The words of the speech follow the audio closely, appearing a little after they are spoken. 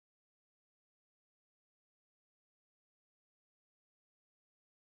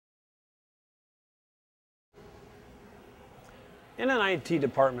In an IT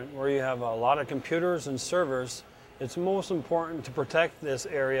department where you have a lot of computers and servers, it's most important to protect this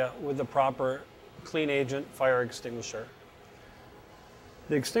area with the proper clean agent fire extinguisher.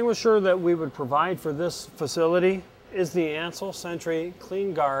 The extinguisher that we would provide for this facility is the Ansell Sentry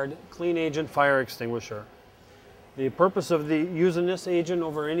Clean Guard Clean Agent Fire Extinguisher. The purpose of using this agent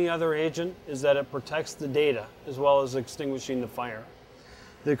over any other agent is that it protects the data as well as extinguishing the fire.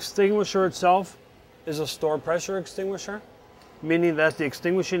 The extinguisher itself is a stored pressure extinguisher, meaning that the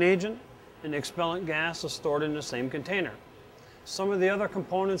extinguishing agent and the expellant gas is stored in the same container. Some of the other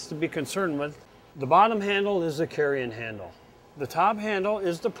components to be concerned with: the bottom handle is the carrying handle. The top handle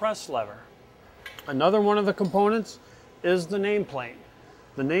is the press lever. Another one of the components is the nameplate.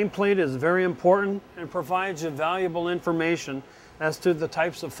 The nameplate is very important and provides you valuable information as to the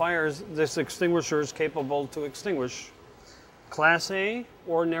types of fires this extinguisher is capable to extinguish. Class A,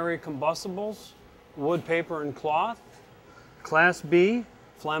 ordinary combustibles, wood, paper, and cloth. Class B,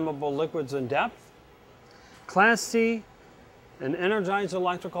 flammable liquids and depth. Class C, an energized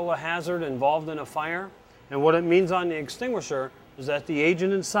electrical hazard involved in a fire. And what it means on the extinguisher is that the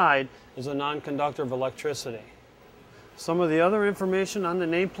agent inside is a non-conductor of electricity. Some of the other information on the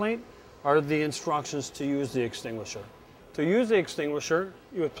nameplate are the instructions to use the extinguisher. To use the extinguisher,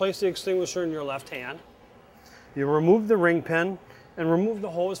 you would place the extinguisher in your left hand. You remove the ring pin and remove the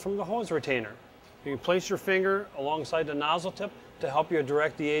hose from the hose retainer. You can place your finger alongside the nozzle tip to help you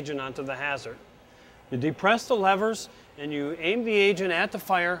direct the agent onto the hazard. You depress the levers and you aim the agent at the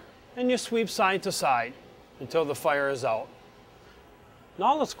fire and you sweep side to side until the fire is out.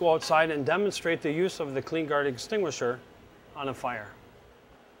 Now let's go outside and demonstrate the use of the Clean Guard extinguisher on a fire.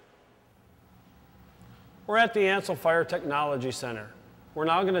 We're at the Ansell Fire Technology Center. We're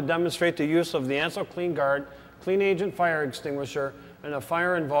now going to demonstrate the use of the Ansell Clean Guard Clean Agent Fire Extinguisher in a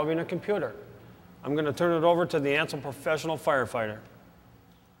fire involving a computer. I'm going to turn it over to the Ansell professional firefighter.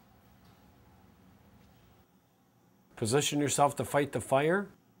 Position yourself to fight the fire.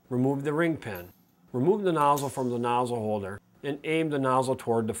 Remove the ring pin. Remove the nozzle from the nozzle holder and aim the nozzle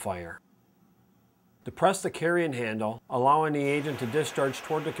toward the fire. Depress the carrying handle, allowing the agent to discharge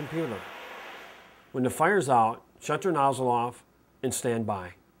toward the computer. When the fire's out, shut your nozzle off and stand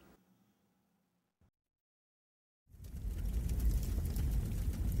by.